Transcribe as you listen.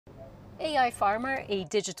AI Farmer, a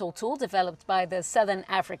digital tool developed by the Southern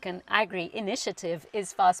African Agri Initiative,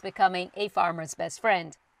 is fast becoming a farmer's best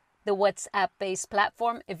friend. The WhatsApp-based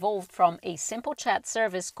platform evolved from a simple chat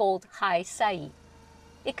service called Hi Sai.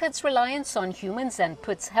 It cuts reliance on humans and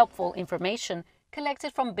puts helpful information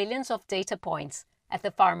collected from billions of data points at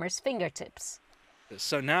the farmer's fingertips.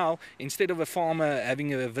 So now, instead of a farmer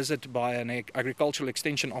having a visit by an agricultural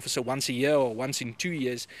extension officer once a year or once in 2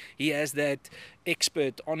 years, he has that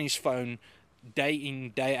expert on his phone day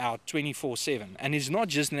in, day out, 24/7. And he's not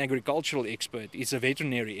just an agricultural expert, it's a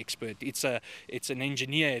veterinary expert, it's an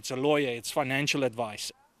engineer, it's a lawyer, it's financial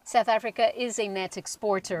advice. South Africa is a net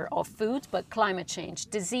exporter of food, but climate change,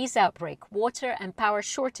 disease outbreak, water and power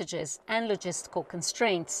shortages and logistical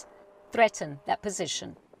constraints threaten that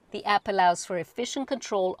position. The app allows for efficient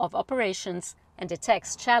control of operations and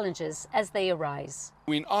detects challenges as they arise.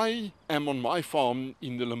 When I am on my farm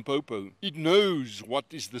in the Limpopo, it knows what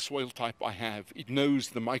is the soil type I have. It knows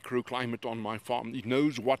the microclimate on my farm. It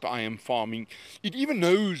knows what I am farming. It even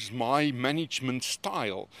knows my management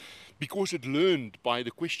style because it learned by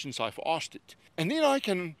the questions I've asked it. And then I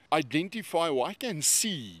can identify, or I can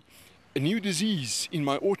see a new disease in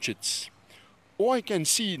my orchards. Or I can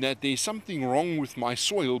see that there's something wrong with my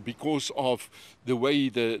soil because of the way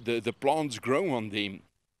the plants grow on them.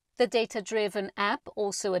 The data-driven app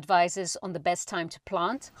also advises on the best time to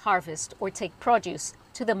plant, harvest or take produce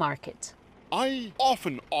to the market. I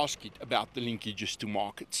often ask it about the linkages to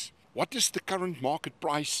markets. What is the current market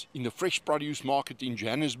price in the fresh produce market in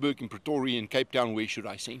Johannesburg, in Pretoria, in Cape Town? Where should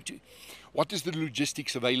I send to? What is the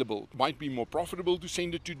logistics available? It might be more profitable to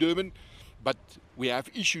send it to Durban, but we have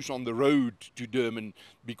issues on the road to Durban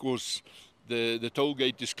because the toll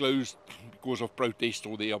gate is closed because of protest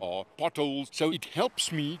or there are potholes. So it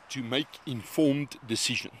helps me to make informed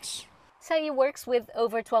decisions. Sai works with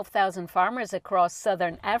over 12,000 farmers across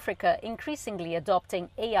southern Africa, increasingly adopting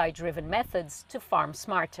AI-driven methods to farm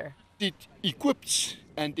smarter. It equips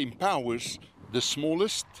and empowers the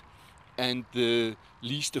smallest and the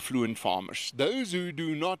least affluent farmers, those who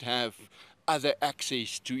do not have other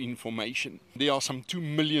access to information. There are some 2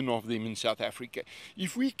 million of them in South Africa.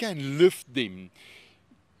 If we can lift them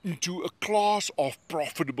into a class of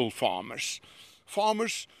profitable farmers,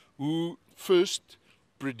 farmers who first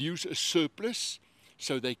produce a surplus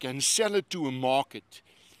so they can sell it to a market,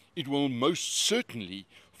 it will most certainly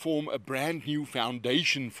form a brand new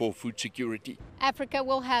foundation for food security. Africa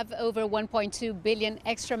will have over 1.2 billion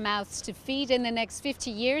extra mouths to feed in the next 50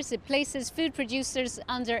 years. It places food producers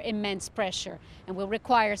under immense pressure and will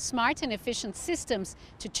require smart and efficient systems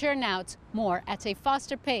to churn out more at a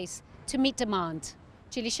faster pace to meet demand.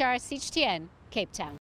 Julie Shara, CGTN, Cape Town.